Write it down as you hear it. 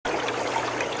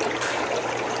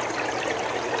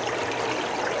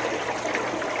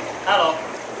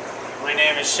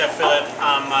is Chef Philippe.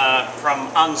 I'm from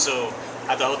Anzu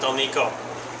at the Hotel Nikko.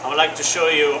 I would like to show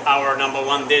you our number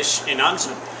one dish in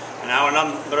Anzu. And our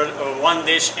number one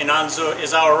dish in Anzu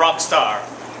is our rock star.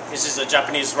 This is a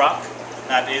Japanese rock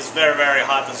that is very, very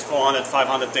hot. It's 400,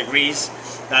 500 degrees.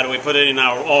 That we put it in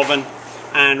our oven.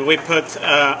 And we put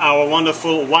our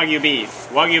wonderful Wagyu beef.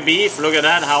 Wagyu beef, look at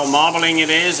that, how marbling it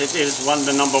is. It is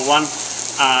the number one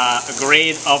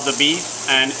grade of the beef,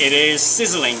 and it is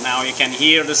sizzling. Now you can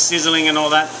hear the sizzling and all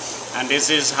that. And this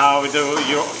is how we do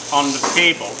you on the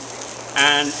table.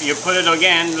 And you put it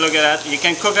again, look at that. You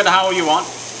can cook it how you want.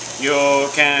 You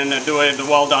can do it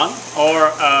well done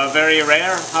or very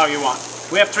rare, how you want.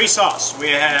 We have three sauces. We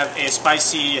have a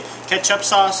spicy ketchup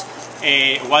sauce,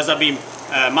 a wasabi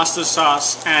mustard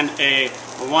sauce, and a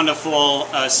wonderful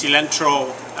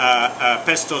cilantro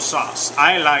pesto sauce.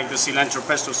 I like the cilantro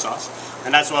pesto sauce,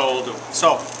 and that's what we'll do.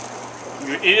 So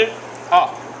you eat it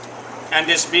up, and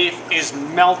this beef is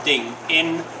melting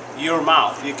in your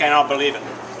mouth. You cannot believe it.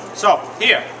 So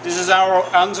here, this is our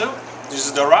Anzu. This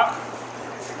is the rock,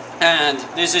 and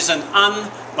this is an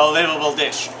unbelievable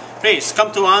dish. Please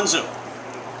come to Anzu.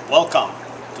 Welcome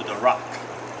to the rock.